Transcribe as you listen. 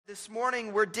This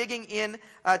morning, we're digging in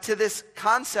to this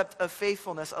concept of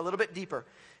faithfulness a little bit deeper.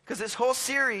 Because this whole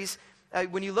series,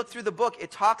 when you look through the book,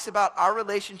 it talks about our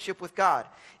relationship with God.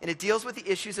 And it deals with the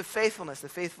issues of faithfulness, the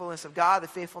faithfulness of God, the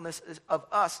faithfulness of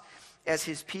us as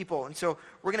his people. And so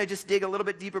we're going to just dig a little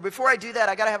bit deeper. Before I do that,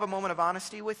 I got to have a moment of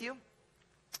honesty with you.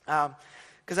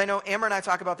 Because I know Amber and I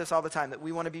talk about this all the time, that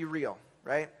we want to be real,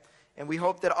 right? And we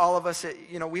hope that all of us,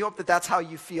 we hope that that's how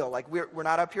you feel. Like we're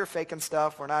not up here faking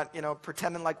stuff. We're not,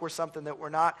 pretending like we're something that we're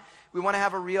not. We want to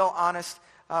have a real, honest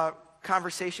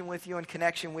conversation with you and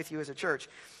connection with you as a church.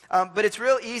 But it's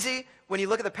real easy when you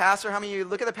look at the pastor. How many of you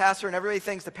look at the pastor and everybody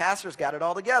thinks the pastor's got it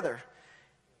all together?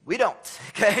 We don't,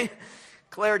 okay?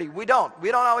 Clarity, we don't.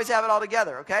 We don't always have it all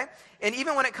together, okay? And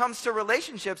even when it comes to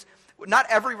relationships, not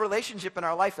every relationship in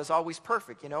our life is always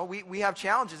perfect, We have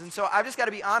challenges. And so I've just got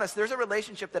to be honest. There's a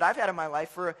relationship that I've had in my life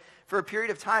for a period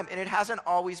of time, and it hasn't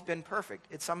always been perfect.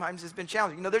 It sometimes has been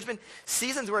challenging. There's been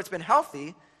seasons where it's been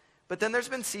healthy, but then there's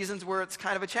been seasons where it's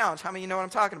kind of a challenge. How many of you know what I'm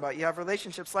talking about? You have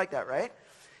relationships like that, right?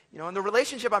 And the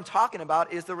relationship I'm talking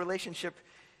about is the relationship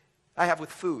I have with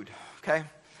food, okay?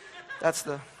 That's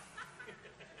the...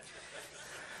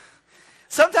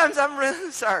 Sometimes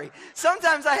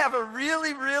Sometimes I have a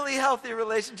really, really healthy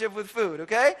relationship with food,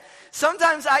 okay?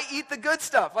 Sometimes I eat the good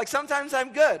stuff. Like sometimes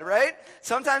I'm good, right?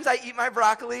 Sometimes I eat my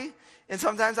broccoli, and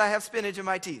sometimes I have spinach in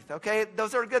my teeth, okay?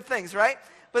 Those are good things, right?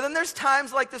 But then there's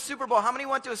times like the Super Bowl. How many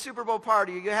went to a Super Bowl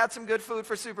party? You had some good food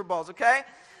for Super Bowls, okay?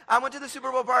 I went to the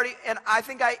Super Bowl party, and I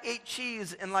think I ate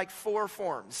cheese in like 4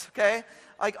 forms, okay?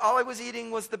 Like all I was eating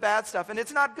was the bad stuff, and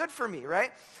it's not good for me,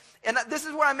 right? And this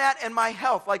is where I'm at in my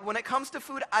health. Like when it comes to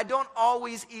food, I don't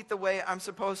always eat the way I'm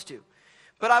supposed to.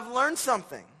 But I've learned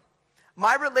something.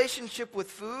 My relationship with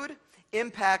food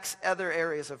impacts other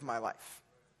areas of my life.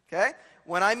 Okay?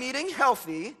 When I'm eating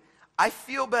healthy, I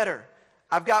feel better.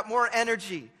 I've got more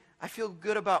energy. I feel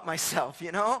good about myself,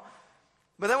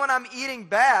 But then when I'm eating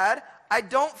bad, I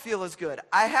don't feel as good.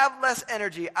 I have less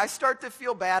energy. I start to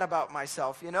feel bad about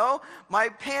myself, My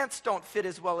pants don't fit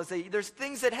as well as there's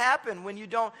things that happen when you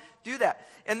don't do that.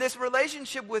 And this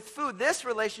relationship with food, this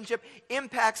relationship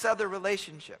impacts other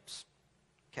relationships,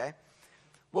 okay?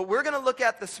 What we're going to look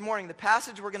at this morning, the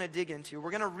passage we're going to dig into,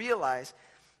 we're going to realize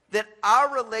that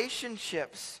our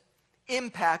relationships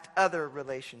impact other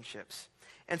relationships.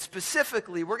 And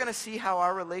specifically, we're going to see how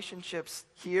our relationships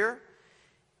here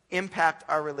impact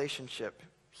our relationship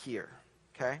here,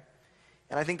 okay?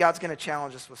 And I think God's going to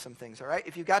challenge us with some things, all right?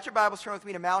 If you've got your Bibles, turn with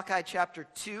me to Malachi chapter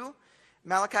 2.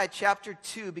 Malachi chapter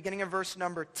 2, beginning in verse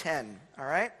number 10, all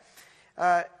right?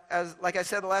 Like I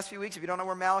said the last few weeks, if you don't know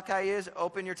where Malachi is,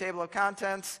 open your table of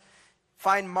contents,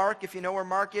 find Mark if you know where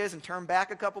Mark is, and turn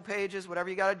back a couple pages, whatever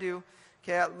you got to do.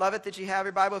 Okay, I love it that you have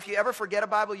your Bible. If you ever forget a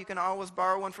Bible, you can always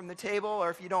borrow one from the table,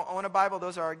 or if you don't own a Bible,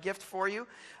 those are a gift for you.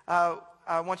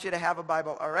 I want you to have a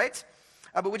Bible, all right?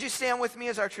 But would you stand with me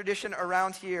as our tradition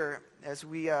around here as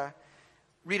we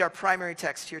read our primary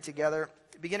text here together?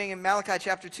 Beginning in Malachi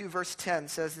chapter 2, verse 10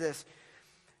 says this,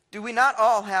 "Do we not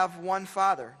all have one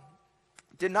Father?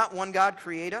 Did not one God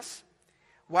create us?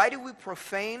 Why do we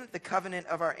profane the covenant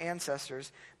of our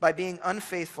ancestors by being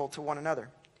unfaithful to one another?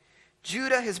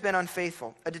 Judah has been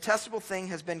unfaithful. A detestable thing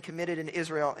has been committed in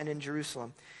Israel and in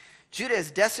Jerusalem. Judah has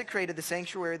desecrated the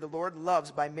sanctuary the Lord loves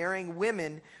by marrying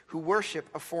women who worship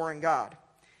a foreign god.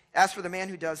 As for the man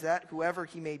who does that, whoever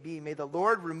he may be, may the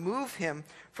Lord remove him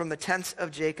from the tents of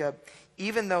Jacob,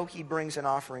 even though he brings an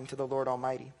offering to the Lord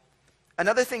Almighty.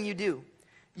 Another thing you do,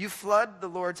 you flood the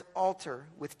Lord's altar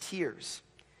with tears.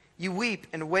 You weep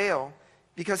and wail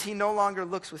because he no longer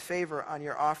looks with favor on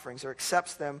your offerings or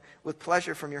accepts them with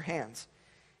pleasure from your hands.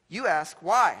 You ask,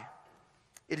 why?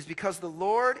 It is because the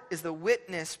Lord is the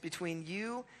witness between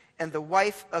you and the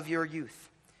wife of your youth.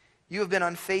 You have been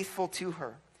unfaithful to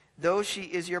her, though she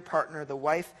is your partner, the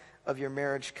wife of your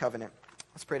marriage covenant."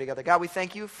 Let's pray together. God, we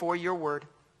thank you for your word.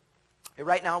 And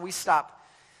right now we stop.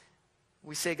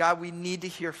 We say, God, we need to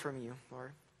hear from you,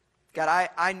 Lord. God,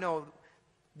 I know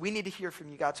we need to hear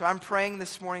from you, God. So I'm praying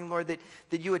this morning, Lord, that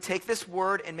you would take this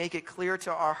word and make it clear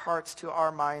to our hearts, to our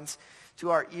minds, to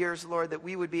our ears, Lord, that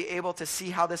we would be able to see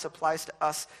how this applies to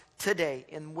us today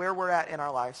and where we're at in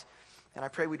our lives. And I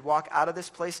pray we'd walk out of this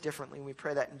place differently. And we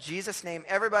pray that in Jesus' name.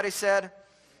 Everybody said,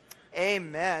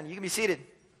 amen. You can be seated.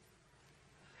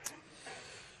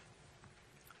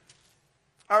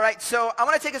 All right, so I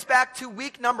want to take us back to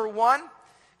week number 1,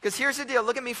 because here's the deal.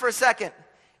 Look at me for a second.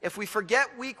 If we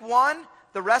forget week 1,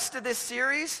 the rest of this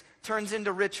series turns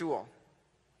into ritual,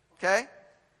 okay?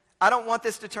 I don't want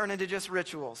this to turn into just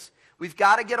rituals. We've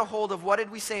got to get a hold of what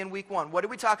did we say in week 1? What did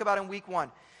we talk about in week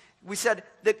 1? We said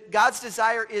that God's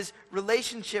desire is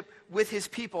relationship with his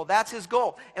people. That's his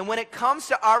goal. And when it comes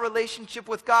to our relationship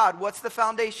with God, what's the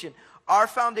foundation? Our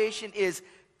foundation is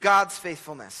God's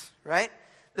faithfulness, right?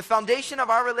 The foundation of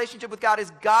our relationship with God is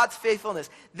God's faithfulness.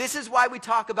 This is why we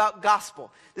talk about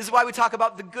gospel. This is why we talk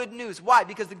about the good news. Why?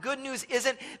 Because the good news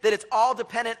isn't that it's all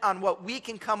dependent on what we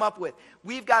can come up with.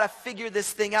 We've got to figure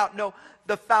this thing out. No,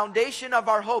 the foundation of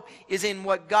our hope is in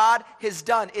what God has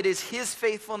done. It is his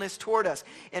faithfulness toward us.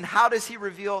 And how does he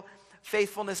reveal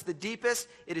faithfulness the deepest?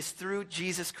 It is through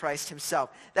Jesus Christ himself.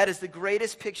 That is the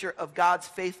greatest picture of God's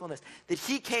faithfulness, that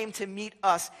he came to meet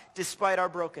us despite our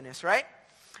brokenness, right?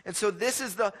 And so this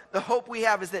is the hope we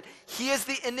have, is that he is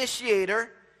the initiator.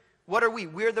 What are we?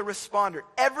 We're the responder.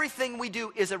 Everything we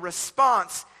do is a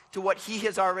response to what he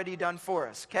has already done for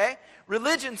us, okay?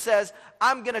 Religion says,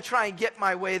 I'm going to try and get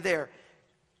my way there.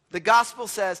 The gospel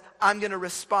says, I'm going to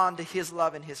respond to his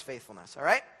love and his faithfulness, all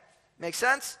right? Make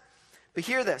sense? But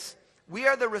hear this. We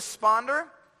are the responder,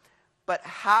 but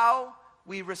how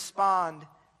we respond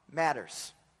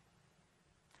matters.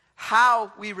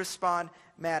 How we respond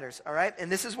matters, all right?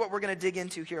 And this is what we're going to dig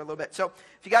into here a little bit. So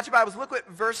if you got your Bibles, look at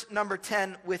verse number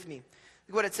 10 with me.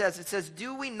 Look what it says. It says,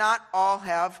 do we not all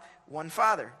have one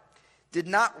Father? Did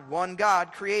not one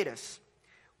God create us?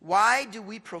 Why do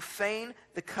we profane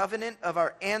the covenant of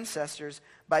our ancestors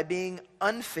by being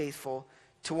unfaithful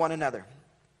to one another?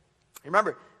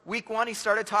 Remember, week 1, he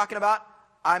started talking about,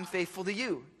 I'm faithful to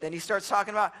you. Then he starts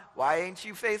talking about, why ain't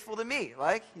you faithful to me?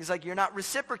 He's like, you're not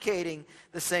reciprocating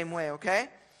the same way, okay?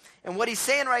 And what he's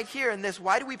saying right here in this,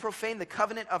 why do we profane the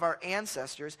covenant of our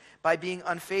ancestors by being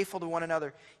unfaithful to one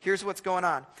another? Here's what's going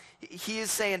on. He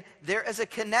is saying there is a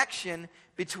connection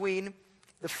between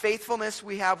the faithfulness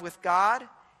we have with God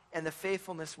and the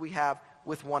faithfulness we have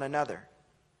with one another.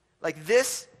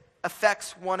 This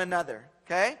affects one another,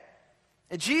 okay?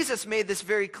 And Jesus made this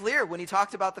very clear when he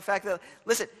talked about the fact that,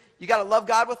 listen, you got to love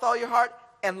God with all your heart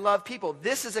and love people.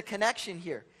 This is a connection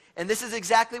here. And this is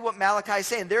exactly what Malachi is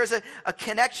saying. There is a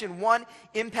connection. One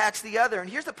impacts the other. And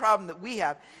here's the problem that we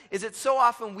have, is that so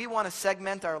often we want to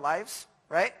segment our lives,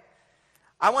 right?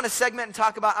 I want to segment and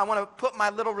talk about, I want to put my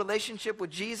little relationship with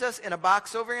Jesus in a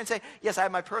box over here and say, yes, I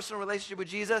have my personal relationship with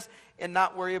Jesus, and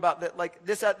not worry about that.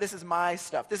 This is my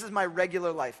stuff. This is my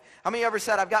regular life. How many of you ever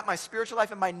said, I've got my spiritual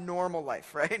life and my normal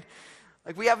life, right?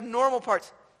 We have normal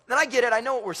parts. Then I get it. I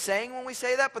know what we're saying when we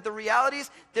say that, but the reality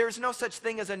is there's no such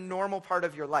thing as a normal part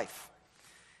of your life.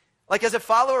 As a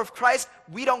follower of Christ,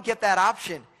 we don't get that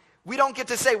option. We don't get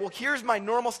to say, well, here's my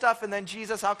normal stuff, and then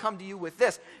Jesus, I'll come to you with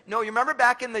this. No, you remember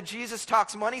back in the Jesus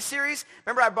Talks Money series?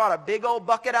 Remember I brought a big old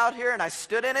bucket out here and I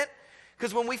stood in it?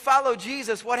 Because when we follow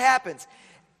Jesus, what happens?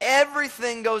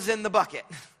 Everything goes in the bucket,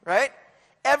 right?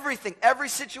 Everything, every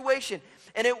situation.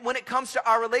 And when it comes to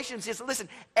our relationships, listen,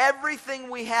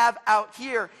 everything we have out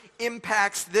here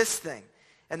impacts this thing.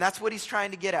 And that's what he's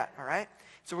trying to get at, all right?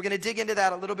 So we're going to dig into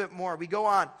that a little bit more. We go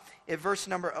on at verse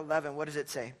number 11. What does it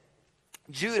say?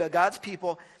 Judah, God's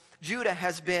people, Judah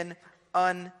has been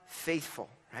unfaithful,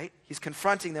 right? He's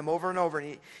confronting them over and over,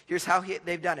 and here's how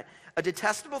they've done it. A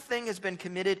detestable thing has been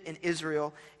committed in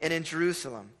Israel and in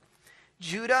Jerusalem.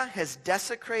 Judah has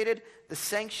desecrated the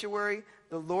sanctuary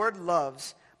the Lord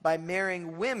loves by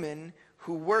marrying women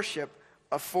who worship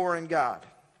a foreign god,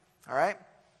 all right?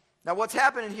 Now, what's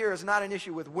happening here is not an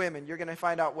issue with women. You're going to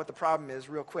find out what the problem is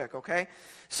real quick, okay?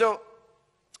 So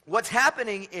what's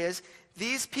happening is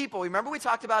these people, remember we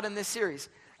talked about in this series,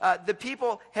 the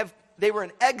people they were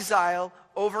in exile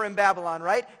over in Babylon,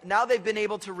 right? Now they've been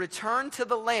able to return to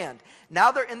the land.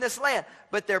 Now they're in this land,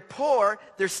 but they're poor.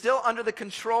 They're still under the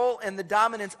control and the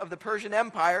dominance of the Persian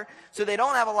Empire, so they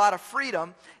don't have a lot of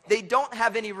freedom. They don't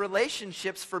have any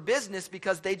relationships for business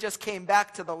because they just came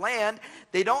back to the land.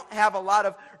 They don't have a lot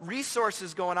of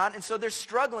resources going on, and so they're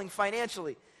struggling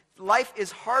financially. Life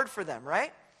is hard for them,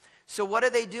 right? So what are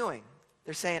they doing?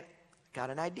 They're saying, got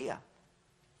an idea.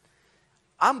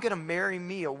 I'm going to marry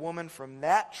me a woman from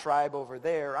that tribe over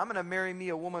there. I'm going to marry me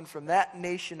a woman from that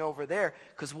nation over there,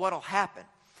 because what will happen?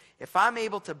 If I'm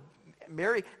able to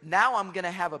marry, now I'm going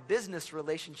to have a business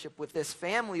relationship with this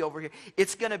family over here.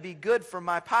 It's going to be good for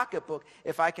my pocketbook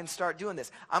if I can start doing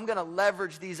this. I'm going to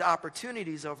leverage these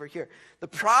opportunities over here. The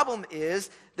problem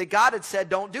is that God had said,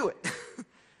 don't do it.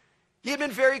 He had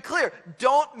been very clear.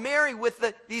 Don't marry with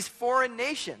these foreign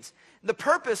nations. The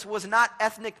purpose was not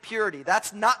ethnic purity.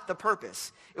 That's not the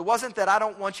purpose. It wasn't that I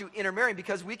don't want you intermarrying,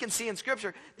 because we can see in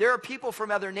Scripture there are people from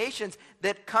other nations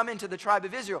that come into the tribe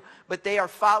of Israel, but they are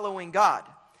following God.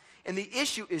 And the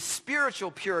issue is spiritual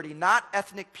purity, not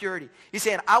ethnic purity. He's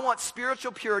saying, I want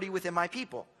spiritual purity within my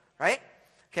people, right?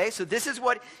 Okay, so this is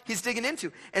what he's digging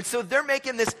into. And so they're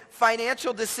making this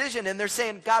financial decision, and they're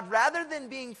saying, God, rather than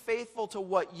being faithful to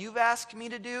what you've asked me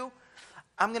to do,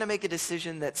 I'm going to make a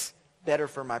decision that's better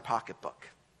for my pocketbook.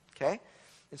 Okay?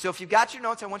 And so if you've got your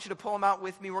notes, I want you to pull them out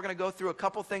with me. We're going to go through a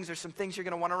couple things. There's some things you're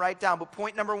going to want to write down. But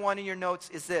point number 1 in your notes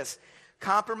is this.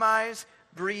 Compromise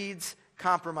breeds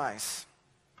compromise.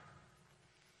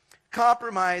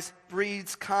 Compromise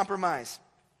breeds compromise.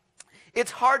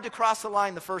 It's hard to cross the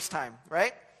line the first time,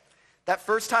 right? That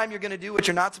first time you're going to do what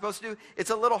you're not supposed to do,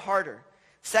 it's a little harder.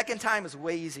 Second time is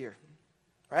way easier,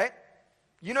 right?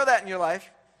 You know that in your life.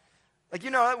 Like, you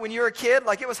know, when you were a kid,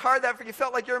 like it was hard that you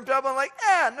felt like you're in trouble. I'm like,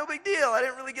 no big deal. I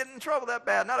didn't really get in trouble that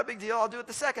bad. Not a big deal. I'll do it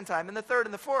the second time and the third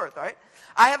and the fourth, right?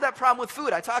 I have that problem with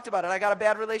food. I talked about it. I got a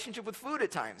bad relationship with food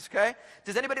at times, okay?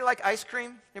 Does anybody like ice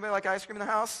cream? Anybody like ice cream in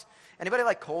the house? Anybody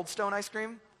like Cold Stone ice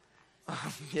cream?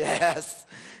 Yes,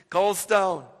 Cold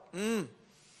Stone.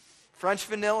 French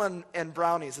vanilla and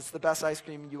brownies. It's the best ice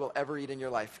cream you will ever eat in your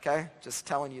life, okay? Just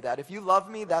telling you that. If you love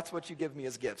me, that's what you give me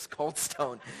as gifts, Cold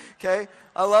Stone, okay?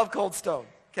 I love Cold Stone,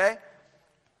 okay?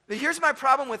 But here's my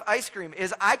problem with ice cream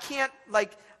is I can't,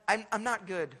 like, I'm not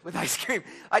good with ice cream.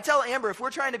 I tell Amber, if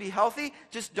we're trying to be healthy,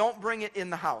 just don't bring it in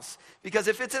the house. Because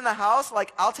if it's in the house,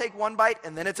 like, I'll take one bite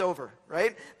and then it's over,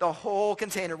 right? The whole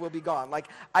container will be gone. Like,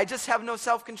 I just have no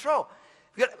self-control.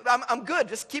 I'm good.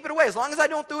 Just keep it away. As long as I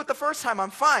don't do it the first time,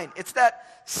 I'm fine. It's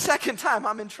that second time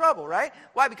I'm in trouble, right?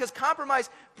 Why? Because compromise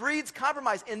breeds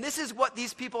compromise. And this is what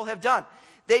these people have done.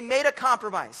 They made a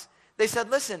compromise. They said,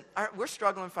 listen, we're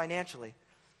struggling financially.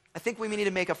 I think we need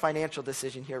to make a financial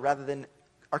decision here rather than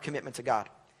our commitment to God.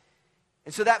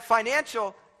 And so that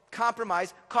financial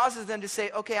compromise causes them to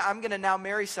say, okay, I'm going to now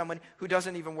marry someone who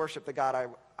doesn't even worship the God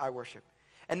I worship.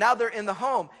 And now they're in the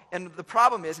home, and the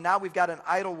problem is now we've got an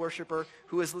idol worshiper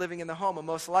who is living in the home, and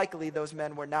most likely those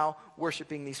men were now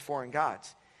worshiping these foreign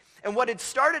gods. And what had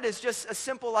started as just a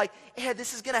simple like, hey,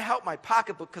 this is going to help my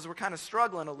pocketbook because we're kind of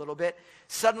struggling a little bit,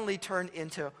 suddenly turned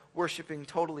into worshiping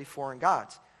totally foreign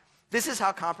gods. This is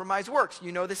how compromise works.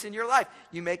 You know this in your life.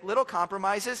 You make little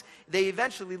compromises. They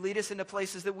eventually lead us into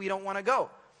places that we don't want to go.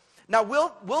 Now,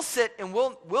 we'll sit and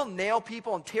we'll nail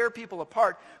people and tear people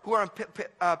apart who are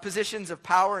in positions of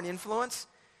power and influence.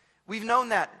 We've known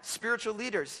that. Spiritual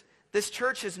leaders. This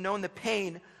church has known the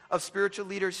pain of spiritual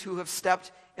leaders who have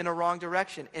stepped in a wrong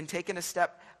direction and taken a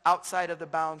step outside of the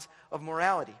bounds of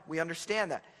morality. We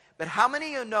understand that. But how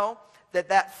many of you know that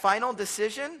that final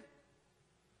decision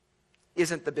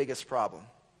isn't the biggest problem?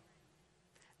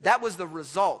 That was the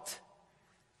result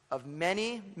of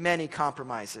many, many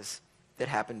compromises that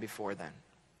happened before then.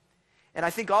 And I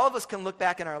think all of us can look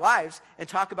back in our lives and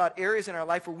talk about areas in our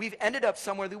life where we've ended up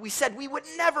somewhere that we said we would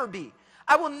never be.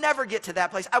 I will never get to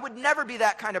that place. I would never be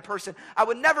that kind of person. I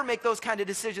would never make those kind of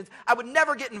decisions. I would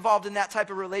never get involved in that type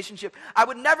of relationship. I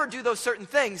would never do those certain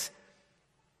things.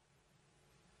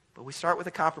 But we start with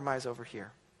a compromise over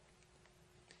here.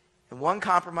 And one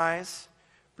compromise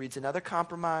breeds another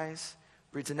compromise,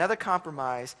 breeds another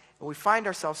compromise, and we find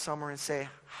ourselves somewhere and say,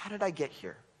 how did I get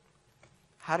here?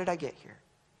 How did I get here?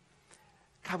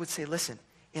 God would say, listen,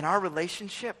 in our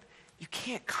relationship, you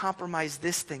can't compromise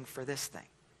this thing for this thing.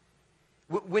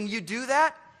 When you do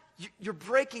that, you're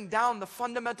breaking down the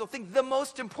fundamental thing. The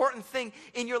most important thing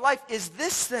in your life is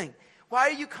this thing. Why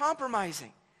are you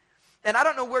compromising? And I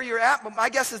don't know where you're at, but my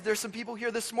guess is there's some people here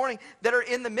this morning that are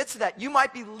in the midst of that. You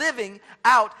might be living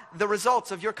out the results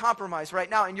of your compromise right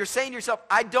now, and you're saying to yourself,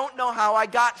 I don't know how I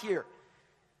got here.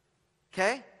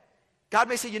 Okay? God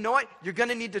may say, you know what? You're going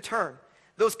to need to turn.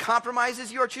 Those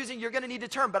compromises you are choosing, you're going to need to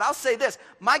turn. But I'll say this.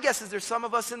 My guess is there's some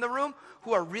of us in the room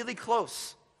who are really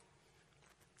close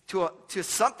to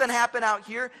something happen out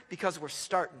here because we're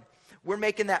starting. We're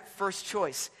making that first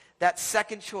choice, that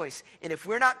second choice. And if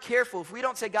we're not careful, if we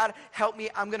don't say, God, help me,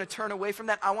 I'm going to turn away from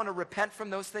that. I want to repent from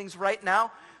those things right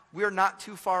now. We're not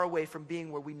too far away from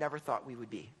being where we never thought we would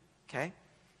be. Okay?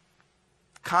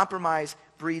 Compromise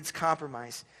breeds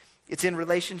compromise. It's in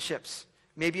relationships.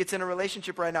 Maybe it's in a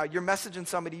relationship right now. You're messaging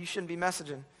somebody you shouldn't be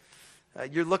messaging.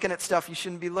 You're looking at stuff you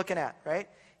shouldn't be looking at, right?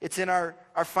 It's in our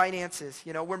finances.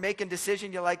 You know, we're making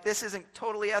decisions. You're like, this isn't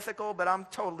totally ethical, but I'm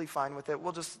totally fine with it.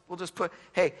 We'll just put,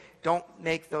 hey, don't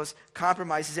make those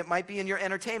compromises. It might be in your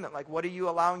entertainment. Like, what are you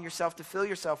allowing yourself to fill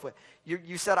yourself with?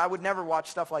 You said I would never watch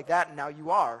stuff like that, and now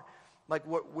you are. Like,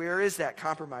 where is that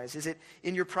compromise? Is it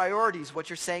in your priorities? What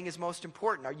you're saying is most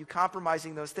important. Are you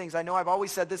compromising those things? I know I've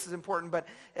always said this is important, but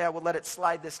we'll let it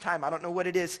slide this time. I don't know what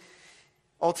it is.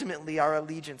 Ultimately, our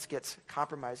allegiance gets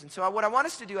compromised. And so what I want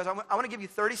us to do is I want to give you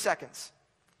 30 seconds.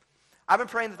 I've been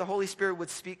praying that the Holy Spirit would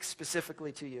speak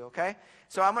specifically to you, okay?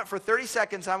 So for 30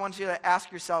 seconds, I want you to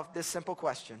ask yourself this simple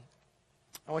question.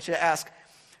 I want you to ask,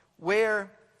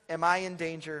 where am I in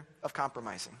danger of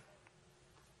compromising?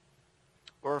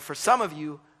 Or for some of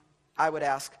you, I would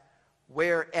ask,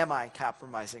 where am I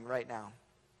compromising right now?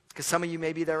 Because some of you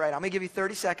may be there right now. I'm going to give you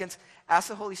 30 seconds. Ask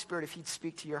the Holy Spirit if he'd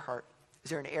speak to your heart. Is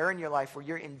there an area in your life where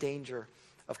you're in danger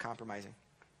of compromising?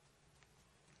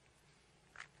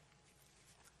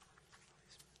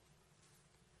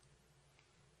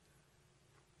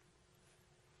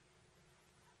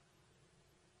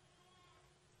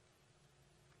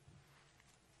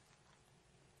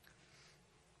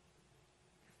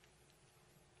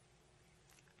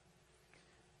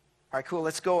 All right, cool.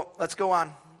 Let's go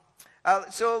on.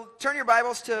 So turn your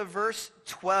Bibles to verse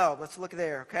 12. Let's look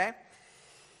there, okay?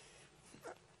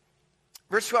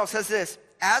 Verse 12 says this,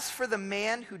 as for the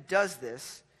man who does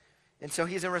this, and so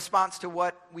he's in response to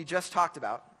what we just talked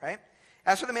about, right?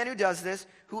 As for the man who does this,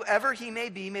 whoever he may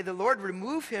be, may the Lord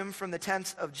remove him from the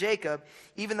tents of Jacob,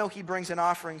 even though he brings an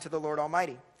offering to the Lord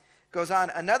Almighty. Goes on,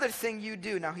 another thing you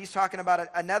do. Now he's talking about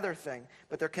another thing,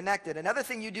 but they're connected. Another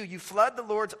thing you do, you flood the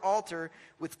Lord's altar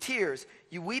with tears.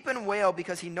 You weep and wail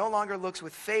because he no longer looks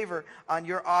with favor on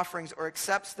your offerings or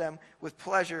accepts them with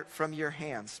pleasure from your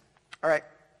hands. All right.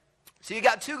 So you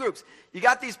got two groups. You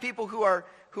got these people who are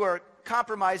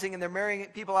compromising and they're marrying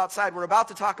people outside. We're about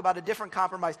to talk about a different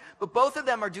compromise, but both of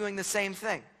them are doing the same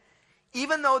thing.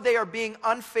 Even though they are being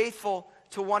unfaithful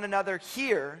to one another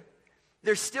here,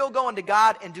 they're still going to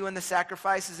God and doing the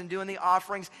sacrifices and doing the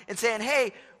offerings and saying,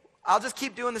 hey, I'll just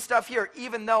keep doing the stuff here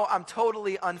even though I'm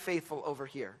totally unfaithful over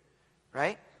here,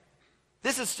 right?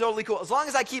 This is totally cool. As long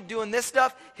as I keep doing this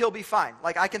stuff, he'll be fine.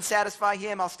 Like, I can satisfy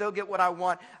him. I'll still get what I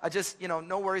want. I just,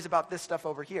 no worries about this stuff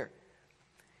over here.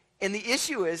 And the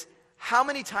issue is, how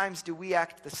many times do we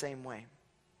act the same way?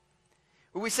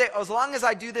 Where we say, as long as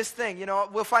I do this thing,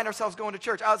 we'll find ourselves going to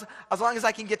church. As long as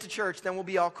I can get to church, then we'll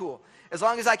be all cool. As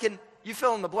long as I can, you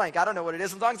fill in the blank. I don't know what it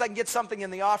is. As long as I can get something in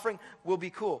the offering, we'll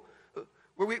be cool.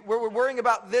 Where we're worrying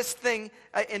about this thing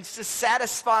and just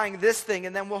satisfying this thing,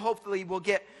 and then we'll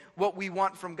get what we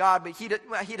want from God, but he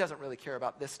doesn't really care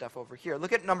about this stuff over here.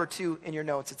 Look at number 2 in your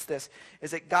notes. It's this,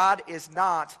 is that God is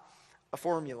not a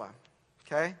formula,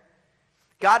 okay?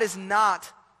 God is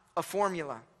not a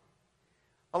formula.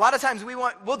 A lot of times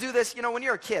we'll do this, when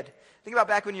you're a kid. Think about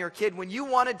back when you were a kid, when you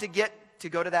wanted to get to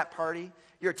go to that party,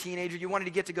 you're a teenager, you wanted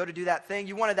to get to go to do that thing,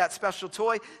 you wanted that special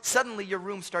toy, suddenly your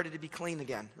room started to be clean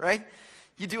again, right?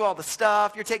 You do all the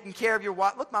stuff. You're taking care of your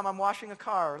look, Mom, I'm washing a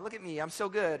car. Look at me. I'm so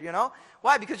good,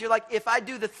 Why? Because you're like, if I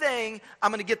do the thing, I'm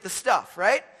going to get the stuff,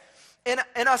 right? And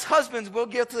us husbands, we'll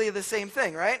guilty of the same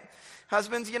thing, right?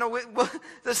 Husbands,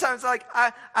 sometimes like,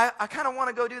 I kind of want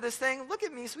to go do this thing. Look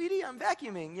at me, sweetie. I'm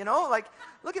vacuuming, Like,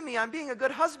 look at me. I'm being a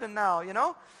good husband now, And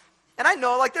I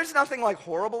know, like, there's nothing, like,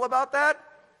 horrible about that,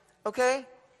 okay?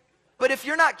 But if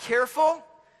you're not careful,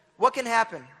 what can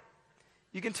happen?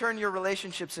 You can turn your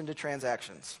relationships into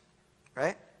transactions,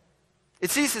 right?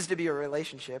 It ceases to be a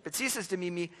relationship. It ceases to be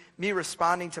me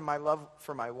responding to my love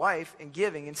for my wife and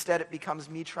giving. Instead, it becomes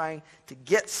me trying to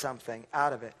get something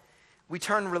out of it. We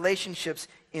turn relationships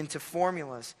into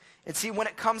formulas. And see, when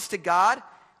it comes to God,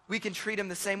 we can treat him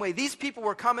the same way. These people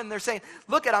were coming, they're saying,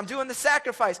 look I'm doing the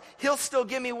sacrifice. He'll still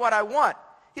give me what I want.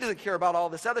 He doesn't care about all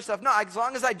this other stuff. No, as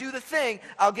long as I do the thing,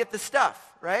 I'll get the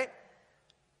stuff, right?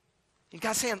 And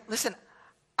God's saying, listen,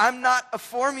 I'm not a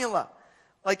formula.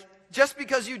 Like, just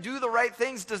because you do the right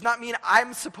things does not mean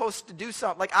I'm supposed to do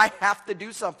something. Like, I have to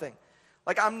do something.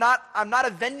 Like, I'm not a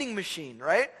vending machine,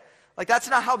 right? Like, that's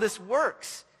not how this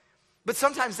works. But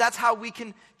sometimes that's how we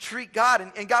can treat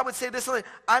God. And God would say this,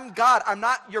 I'm God. I'm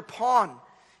not your pawn.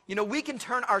 We can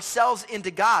turn ourselves into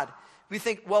God. We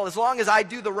think, well, as long as I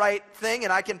do the right thing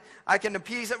and I can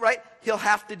appease it, right? He'll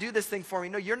have to do this thing for me.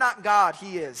 No, you're not God.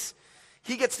 He is.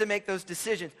 He gets to make those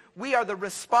decisions. We are the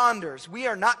responders. We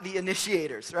are not the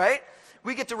initiators, right?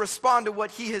 We get to respond to what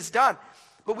he has done,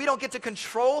 but we don't get to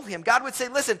control him. God would say,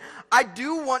 listen, I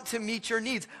do want to meet your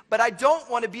needs, but I don't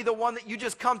want to be the one that you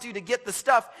just come to get the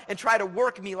stuff and try to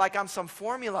work me like I'm some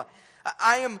formula.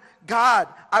 I am God.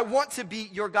 I want to be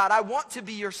your God. I want to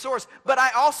be your source, but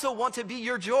I also want to be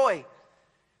your joy.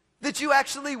 That you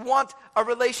actually want a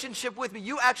relationship with me.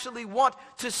 You actually want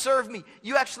to serve me.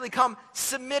 You actually come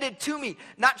submitted to me,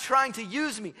 not trying to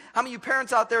use me. How many of you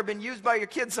parents out there have been used by your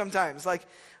kids sometimes? Like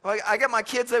I get my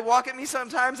kids, they walk at me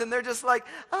sometimes, and they're just like,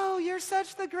 oh, you're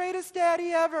such the greatest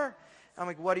daddy ever. I'm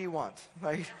like, what do you want?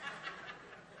 Like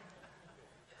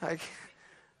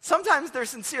sometimes they're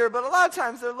sincere, but a lot of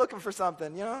times they're looking for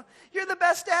something, You're the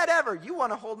best dad ever. You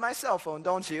want to hold my cell phone,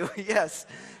 don't you? Yes,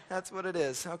 that's what it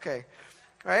is. Okay.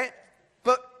 Right?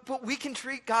 But we can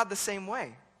treat God the same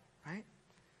way, right?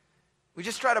 We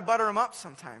just try to butter them up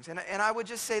sometimes. And I would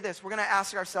just say this. We're going to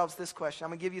ask ourselves this question.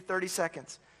 I'm going to give you 30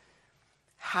 seconds.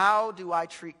 How do I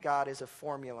treat God as a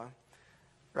formula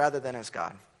rather than as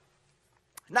God?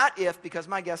 Not if, because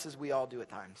my guess is we all do at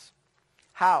times.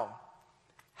 How?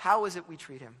 How is it we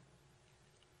treat him?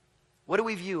 What do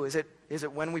we view? Is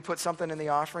it when we put something in the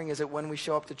offering? Is it when we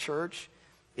show up to church?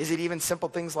 Is it even simple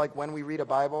things like when we read a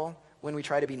Bible? When we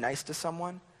try to be nice to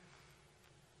someone?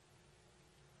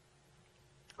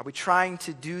 Are we trying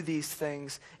to do these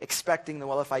things expecting that,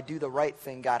 well, if I do the right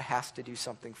thing, God has to do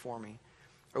something for me?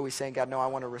 Or are we saying, God, no, I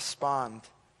want to respond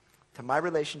to my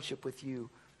relationship with you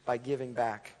by giving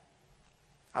back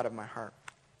out of my heart?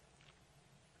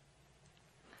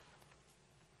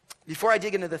 Before I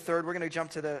dig into the third, we're going to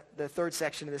jump to the third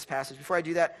section of this passage. Before I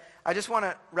do that, I just want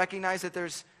to recognize that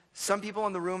there's some people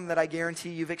in the room that I guarantee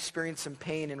you've experienced some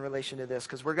pain in relation to this,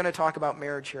 because we're going to talk about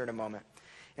marriage here in a moment.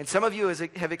 And some of you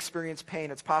have experienced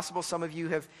pain. It's possible some of you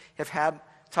have had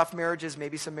tough marriages,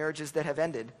 maybe some marriages that have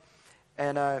ended.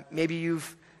 And maybe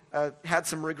you've had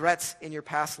some regrets in your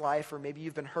past life, or maybe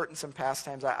you've been hurt in some past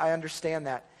times. I understand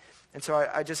that. And so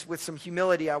I just, with some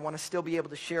humility, I want to still be able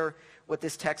to share what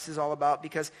this text is all about,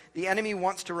 because the enemy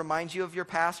wants to remind you of your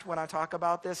past when I talk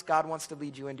about this. God wants to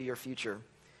lead you into your future,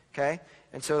 okay?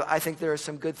 And so I think there are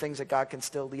some good things that God can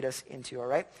still lead us into, all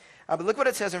right? But look what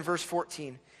it says in verse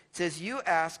 14. It says, you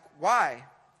ask, why?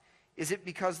 Is it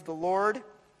because the Lord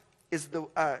is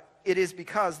it is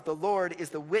because the Lord is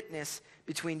the witness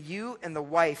between you and the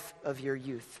wife of your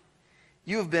youth.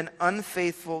 You have been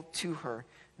unfaithful to her,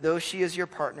 though she is your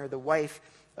partner, the wife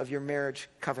of your marriage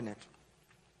covenant.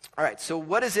 All right, so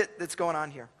what is it that's going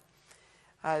on here?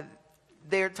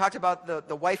 They talked about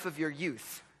the wife of your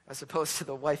youth, as opposed to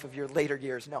the wife of your later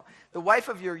years. No, the wife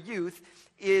of your youth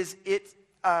is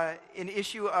an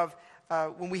issue of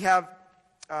when we have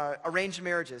arranged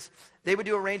marriages. They would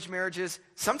do arranged marriages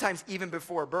sometimes even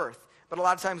before birth. But a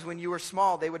lot of times when you were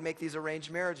small, they would make these arranged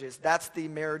marriages. That's the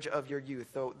marriage of your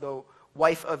youth, the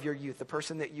wife of your youth, the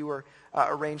person that you were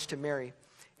arranged to marry.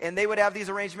 And they would have these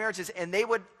arranged marriages, and they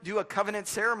would do a covenant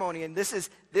ceremony, and this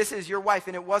is your wife.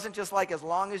 And it wasn't just like as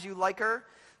long as you like her.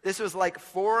 This was like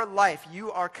for life.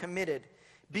 You are committed.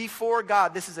 Before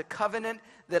God, this is a covenant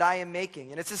that I am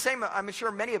making. And it's the same, I'm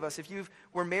sure many of us, if you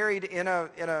were married in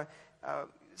a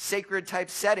sacred type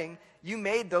setting, you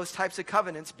made those types of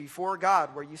covenants before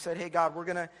God, where you said, hey, God, we're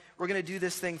gonna do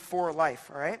this thing for life,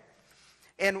 all right?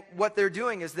 And what they're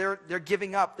doing is they're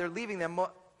giving up. They're leaving them.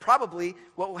 Probably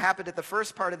what will happen at the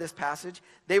first part of this passage,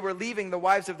 they were leaving the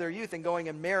wives of their youth and going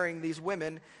and marrying these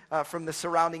women from the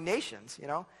surrounding nations, you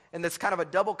know? And that's kind of a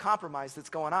double compromise that's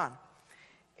going on.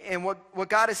 And what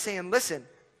God is saying, listen,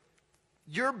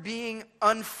 you're being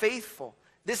unfaithful.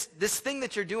 This thing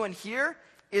that you're doing here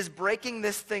is breaking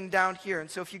this thing down here. And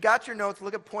so if you got your notes,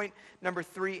 look at point number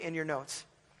 3 in your notes.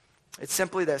 It's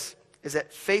simply this, is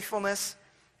that faithfulness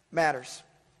matters.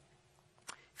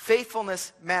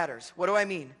 Faithfulness matters. What do I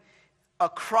mean?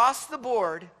 Across the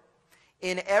board,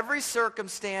 in every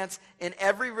circumstance, in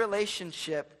every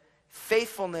relationship,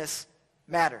 faithfulness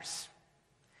matters.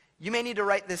 You may need to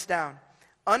write this down.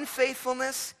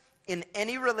 Unfaithfulness in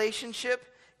any relationship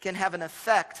can have an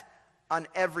effect on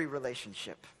every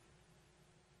relationship.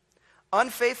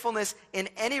 Unfaithfulness in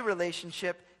any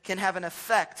relationship can have an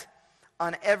effect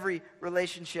on every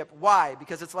relationship. Why?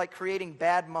 Because it's like creating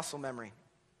bad muscle memory.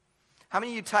 How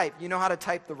many of you type? You know how to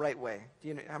type the right way?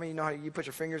 How many of you know how you put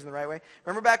your fingers in the right way?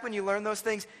 Remember back when you learned those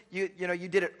things, you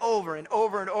did it over and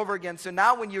over and over again. So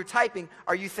now when you're typing,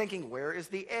 are you thinking, where is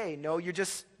the A? No, you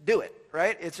just do it,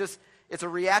 right? It's a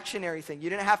reactionary thing. You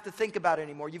didn't have to think about it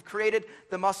anymore. You've created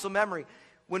the muscle memory.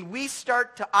 When we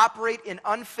start to operate in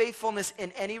unfaithfulness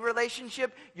in any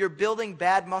relationship, you're building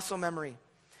bad muscle memory.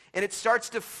 And it starts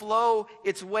to flow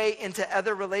its way into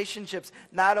other relationships,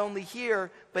 not only here,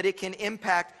 but it can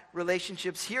impact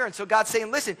relationships here. And so God's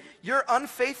saying, listen, your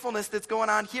unfaithfulness that's going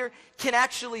on here can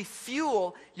actually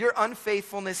fuel your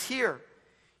unfaithfulness here.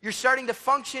 You're starting to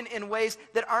function in ways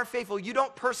that aren't faithful. You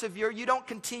don't persevere. You don't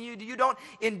continue. You don't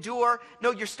endure.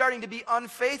 No, you're starting to be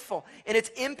unfaithful. And it's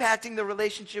impacting the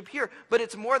relationship here. But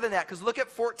it's more than that, because look at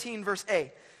 14 verse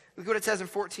A. Look what it says in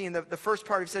 14. The first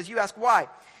part, it says, you ask why?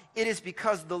 It is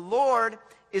because the Lord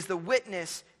is the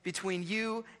witness between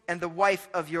you and the wife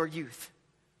of your youth.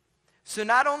 So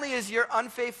not only is your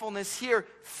unfaithfulness here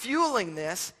fueling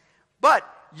this, but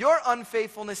your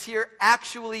unfaithfulness here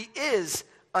actually is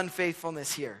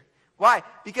unfaithfulness here. Why?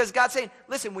 Because God's saying,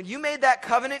 listen, when you made that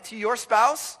covenant to your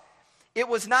spouse, it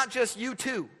was not just you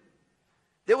two.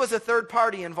 There was a third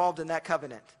party involved in that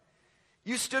covenant.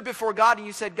 You stood before God and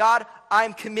you said, God,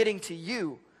 I'm committing to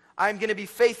you. I'm going to be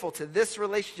faithful to this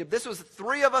relationship. This was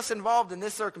 3 of us involved in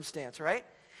this circumstance, right?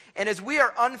 And as we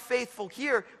are unfaithful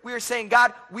here, we are saying,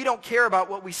 God, we don't care about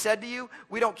what we said to you.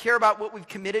 We don't care about what we've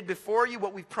committed before you,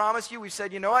 what we've promised you. We've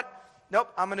said, you know what?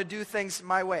 Nope, I'm going to do things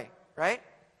my way, right?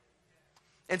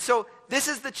 And so this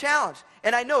is the challenge.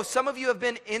 And I know some of you have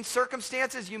been in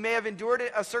circumstances, you may have endured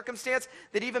a circumstance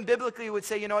that even biblically would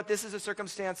say, you know what, this is a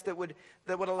circumstance that would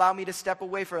allow me to step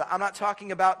away from it. I'm not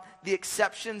talking about the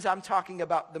exceptions, I'm talking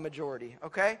about the majority,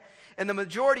 okay? And the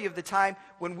majority of the time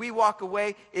when we walk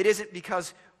away, it isn't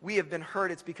because we have been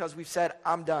hurt, it's because we've said,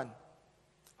 I'm done.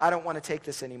 I don't want to take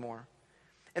this anymore.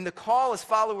 And the call as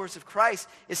followers of Christ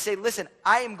is say, listen,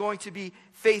 I am going to be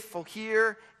faithful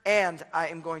here and I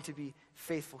am going to be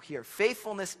faithful here.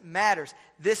 Faithfulness matters.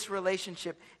 This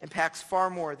relationship impacts far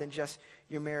more than just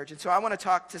your marriage. And so I want to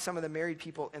talk to some of the married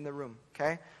people in the room,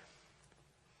 okay?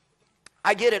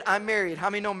 I get it. I'm married.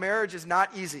 How many know marriage is not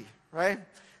easy, right?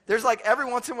 There's like every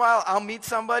once in a while I'll meet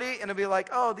somebody and it'll be like,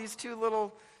 oh, these 2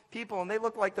 little people, and they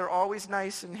look like they're always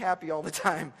nice and happy all the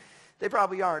time. They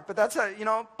probably aren't, but that's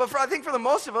how, but I think for the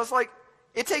most of us, like,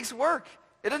 it takes work.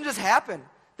 It doesn't just happen.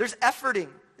 There's efforting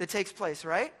that takes place,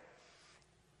 right?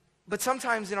 But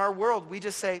sometimes in our world, we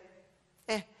just say,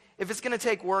 if it's going to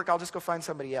take work, I'll just go find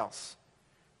somebody else,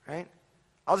 right?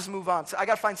 I'll just move on. So I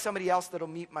got to find somebody else that'll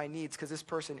meet my needs because this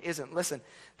person isn't. Listen,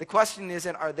 the question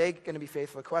isn't, are they going to be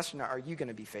faithful? The question is, are you going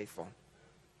to be faithful?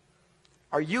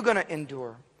 Are you going to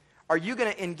endure? Are you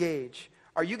going to engage?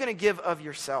 Are you going to give of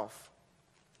yourself?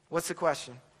 What's the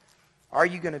question? Are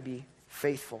you going to be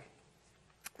faithful?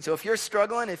 So if you're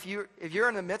struggling, if you're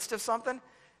in the midst of something,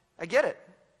 I get it.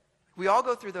 We all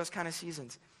go through those kind of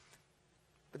seasons.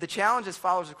 But the challenge as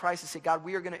followers of Christ is to say, God,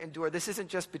 we are going to endure. This isn't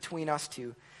just between us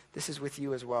 2. This is with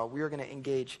you as well. We are going to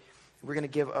engage. We're going to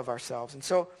give of ourselves. And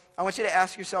so I want you to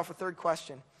ask yourself a third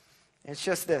question. And it's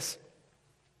just this.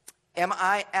 Am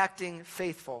I acting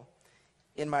faithful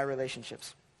in my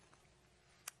relationships?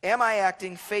 Am I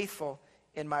acting faithful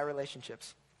in my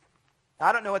relationships? Now,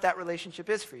 I don't know what that relationship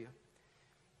is for you.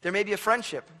 There may be a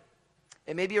friendship.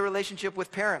 It may be a relationship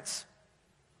with parents.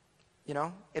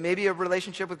 It may be a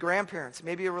relationship with grandparents. It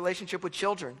may be a relationship with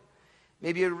children.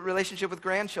 Maybe a relationship with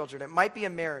grandchildren. It might be a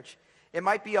marriage. It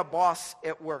might be a boss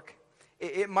at work.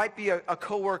 It might be a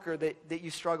coworker that you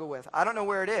struggle with. I don't know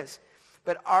where it is.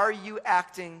 But are you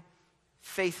acting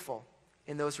faithful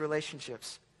in those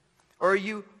relationships? Or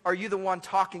are you the one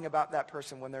talking about that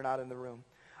person when they're not in the room?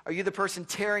 Are you the person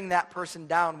tearing that person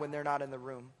down when they're not in the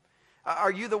room?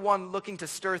 Are you the one looking to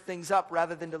stir things up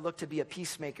rather than to look to be a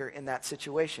peacemaker in that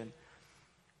situation?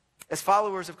 As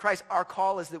followers of Christ, our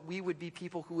call is that we would be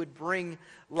people who would bring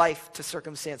life to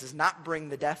circumstances, not bring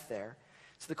the death there.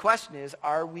 So the question is,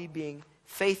 are we being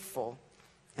faithful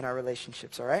in our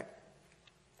relationships, all right?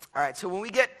 All right, so when we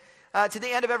get to the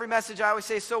end of every message, I always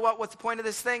say, so what? What's the point of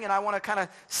this thing? And I want to kind of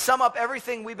sum up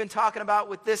everything we've been talking about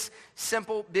with this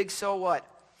simple, big so what.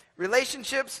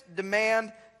 Relationships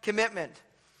demand commitment.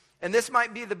 And this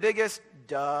might be the biggest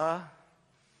duh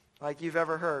like you've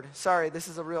ever heard. Sorry, this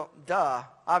is a real duh,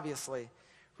 obviously.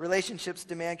 Relationships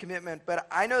demand commitment. But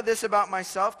I know this about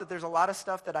myself, that there's a lot of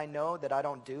stuff that I know that I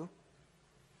don't do.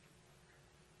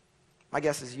 My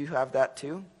guess is you have that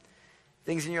too.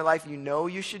 Things in your life you know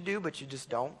you should do, but you just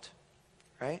don't,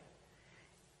 right?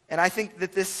 And I think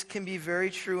that this can be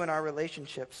very true in our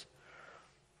relationships.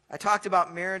 I talked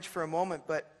about marriage for a moment,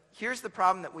 but here's the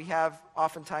problem that we have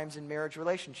oftentimes in marriage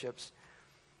relationships.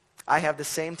 I have the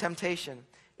same temptation,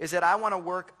 is that I want to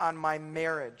work on my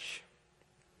marriage.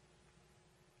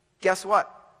 Guess what?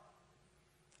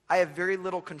 I have very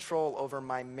little control over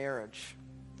my marriage.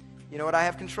 You know what I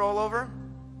have control over?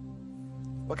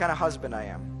 What kind of husband I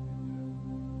am.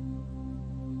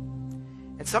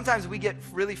 And sometimes we get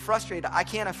really frustrated. I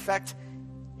can't affect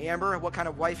Amber, what kind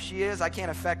of wife she is. I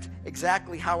can't affect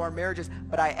exactly how our marriage is,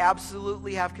 but I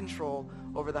absolutely have control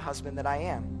over the husband that I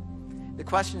am. The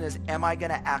question is, am I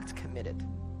going to act committed?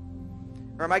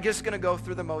 Or am I just going to go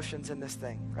through the motions in this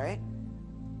thing, right?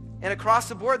 And across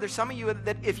the board, there's some of you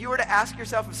that if you were to ask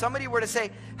yourself, if somebody were to say,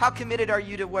 how committed are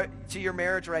you to your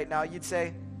marriage right now? You'd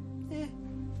say, I'm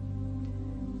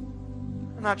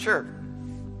not sure.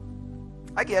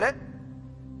 I get it.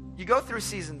 You go through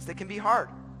seasons that can be hard.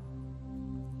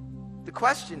 The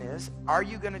question is, are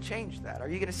you going to change that? Are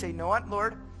you going to say, you know what,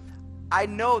 Lord? I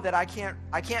know that I can't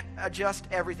adjust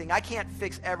everything. I can't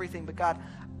fix everything, but God,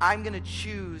 I'm going to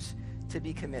choose to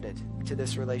be committed to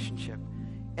this relationship.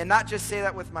 And not just say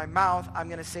that with my mouth, I'm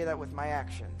going to say that with my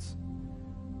actions.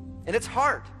 And it's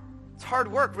hard. It's hard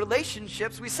work.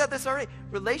 Relationships, we said this already,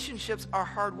 relationships are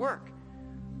hard work.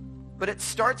 But it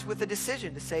starts with a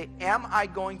decision to say, am I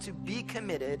going to be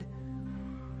committed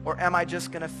Or am I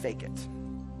just going to fake it?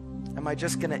 Am I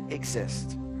just going to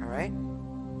exist? All right?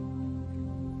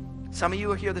 Some of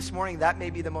you are here this morning. That may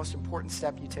be the most important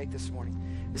step you take this morning.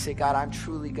 To say, God, I'm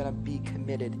truly going to be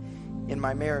committed in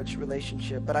my marriage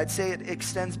relationship. But I'd say it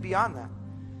extends beyond that.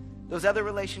 Those other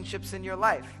relationships in your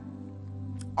life.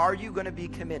 Are you going to be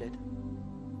committed?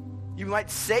 You might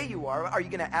say you are. Are you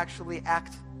going to actually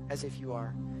act as if you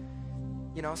are?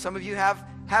 You know, some of you have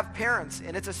parents,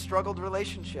 and it's a struggled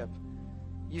relationship.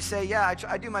 You say, yeah,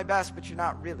 I do my best, but you're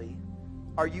not really.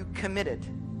 Are you committed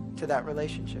to that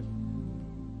relationship?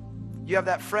 You have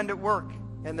that friend at work,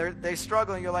 and they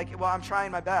struggle, and you're like, well, I'm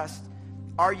trying my best.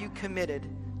 Are you committed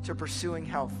to pursuing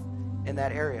health in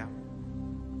that area?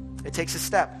 It takes a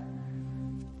step.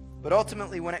 But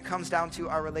ultimately, when it comes down to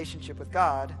our relationship with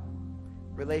God,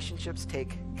 relationships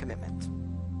take commitment.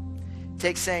 It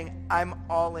takes saying, I'm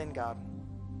all in, God.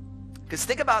 Because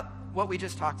think about what we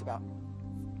just talked about.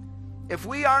 If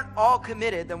we aren't all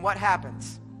committed, then what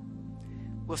happens?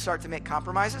 We'll start to make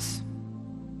compromises.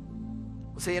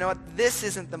 We'll say, you know what, this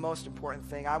isn't the most important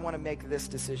thing. I want to make this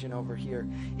decision over here.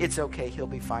 It's okay, he'll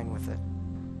be fine with it.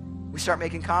 We start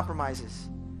making compromises.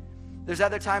 There's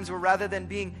other times where rather than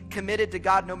being committed to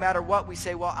God no matter what, we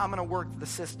say, well, I'm going to work the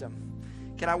system.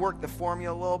 Can I work the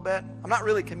formula a little bit? I'm not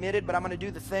really committed, but I'm going to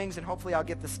do the things and hopefully I'll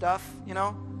get the stuff, you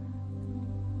know?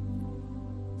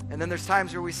 And then there's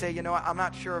times where we say, you know what, I'm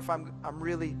not sure if I'm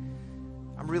really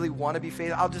want to be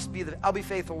faithful. I'll be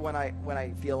faithful when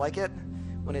I feel like it,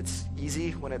 when it's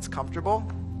easy, when it's comfortable.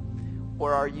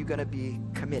 Or are you going to be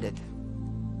committed?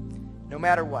 No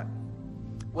matter what.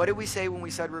 What did we say when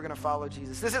we said we were going to follow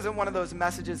Jesus? This isn't one of those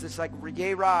messages that's like,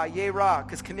 yay, rah,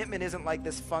 because commitment isn't like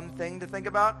this fun thing to think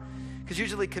about. Because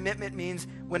usually commitment means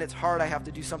when it's hard, I have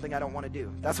to do something I don't want to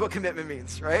do. That's what commitment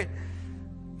means, right?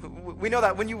 We know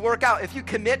that when you work out, if you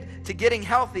commit to getting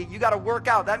healthy, you got to work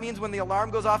out. That means when the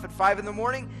alarm goes off at 5 in the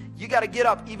morning, you got to get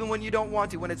up even when you don't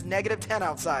want to. When it's -10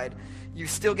 outside, you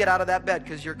still get out of that bed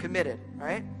because you're committed,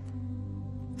 right?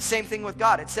 Same thing with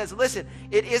God. It says, listen,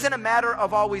 it isn't a matter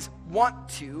of always want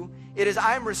to. It is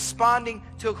I'm responding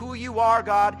to who you are,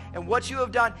 God, and what you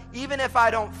have done. Even if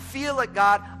I don't feel it,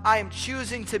 God, I am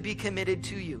choosing to be committed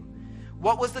to you.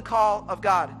 What was the call of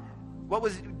God?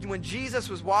 When Jesus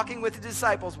was walking with the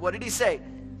disciples, what did he say?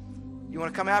 You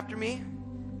want to come after me?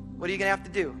 What are you going to have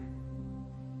to do?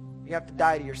 You have to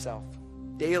die to yourself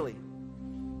daily,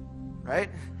 right?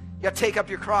 You have to take up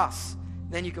your cross.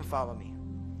 Then you can follow me.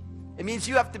 It means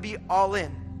you have to be all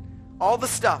in. All the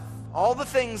stuff, all the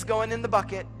things going in the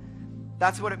bucket.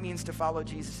 That's what it means to follow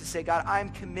Jesus, to say, God, I'm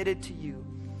committed to you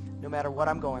no matter what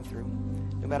I'm going through,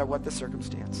 no matter what the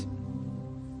circumstance.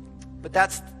 But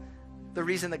that's the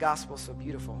reason the gospel is so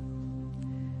beautiful.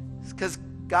 It's because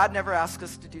God never asked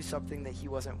us to do something that he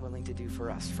wasn't willing to do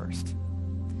for us first.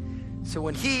 So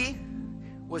when he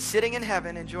was sitting in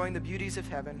heaven, enjoying the beauties of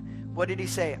heaven, what did he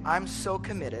say? I'm so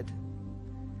committed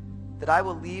that I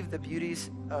will leave the beauties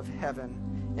of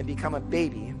heaven and become a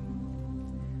baby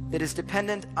that is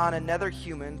dependent on another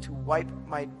human to wipe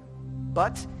my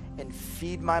butt and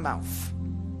feed my mouth.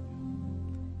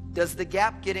 Does the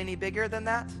gap get any bigger than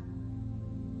that?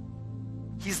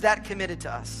 He's that committed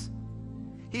to us.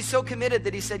 He's so committed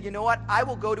that he said, you know what? I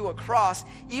will go to a cross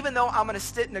even though I'm going to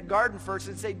sit in a garden first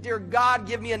and say, dear God,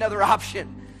 give me another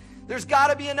option. There's got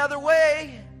to be another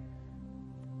way.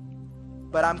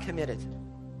 But I'm committed.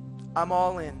 I'm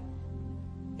all in.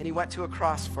 And he went to a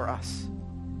cross for us.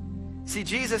 See,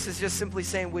 Jesus is just simply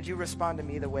saying, would you respond to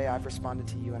me the way I've responded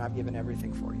to you, and I've given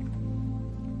everything for you.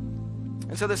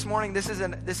 And so this morning, this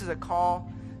is a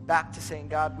call back to saying,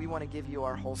 God, we want to give you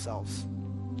our whole selves.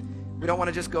 We don't want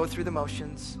to just go through the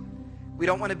motions. We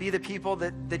don't want to be the people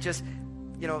that just,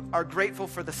 are grateful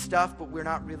for the stuff, but we're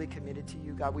not really committed to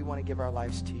you. God, we want to give our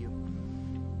lives to you.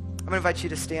 I'm going to invite you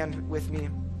to stand with me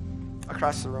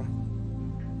across the room.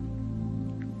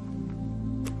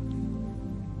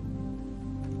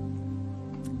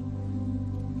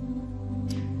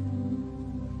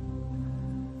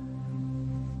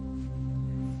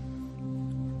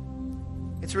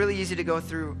 It's really easy to go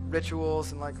through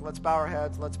rituals and let's bow our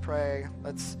heads, let's pray,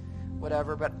 let's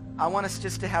whatever, but I want us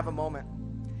just to have a moment.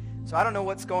 So I don't know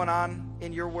what's going on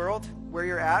in your world, where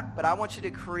you're at, but I want you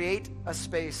to create a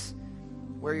space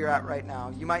where you're at right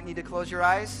now. You might need to close your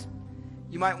eyes.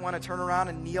 You might want to turn around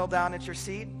and kneel down at your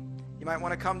seat. You might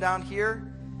want to come down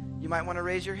here. You might want to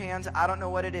raise your hands. I don't know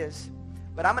what it is,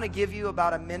 but I'm going to give you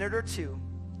about a minute or two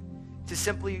to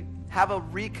simply have a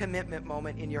recommitment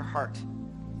moment in your heart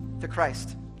to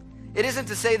Christ. It isn't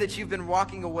to say that you've been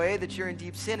walking away, that you're in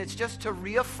deep sin. It's just to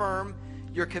reaffirm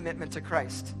your commitment to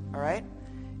Christ, all right?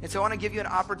 And so I want to give you an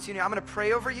opportunity. I'm going to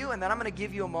pray over you, and then I'm going to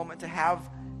give you a moment to have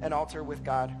an altar with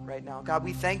God right now. God,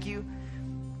 we thank you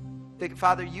that,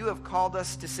 Father, you have called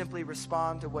us to simply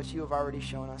respond to what you have already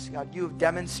shown us. God, you have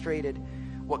demonstrated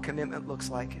what commitment looks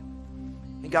like.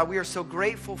 And God, we are so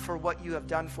grateful for what you have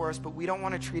done for us, but we don't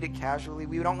want to treat it casually.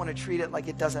 We don't want to treat it like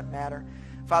it doesn't matter.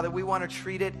 Father, we want to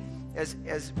treat it as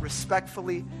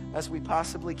respectfully as we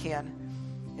possibly can.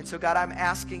 And so, God, I'm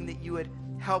asking that you would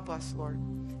help us, Lord.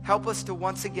 Help us to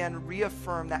once again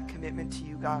reaffirm that commitment to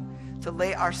you, God, to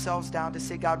lay ourselves down, to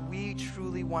say, God, we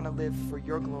truly want to live for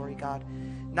your glory, God.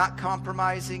 Not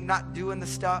compromising, not doing the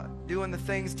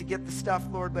things to get the stuff,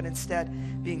 Lord, but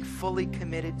instead being fully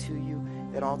committed to you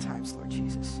at all times, Lord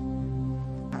Jesus.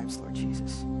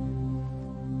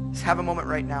 Just have a moment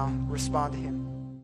right now. Respond to him.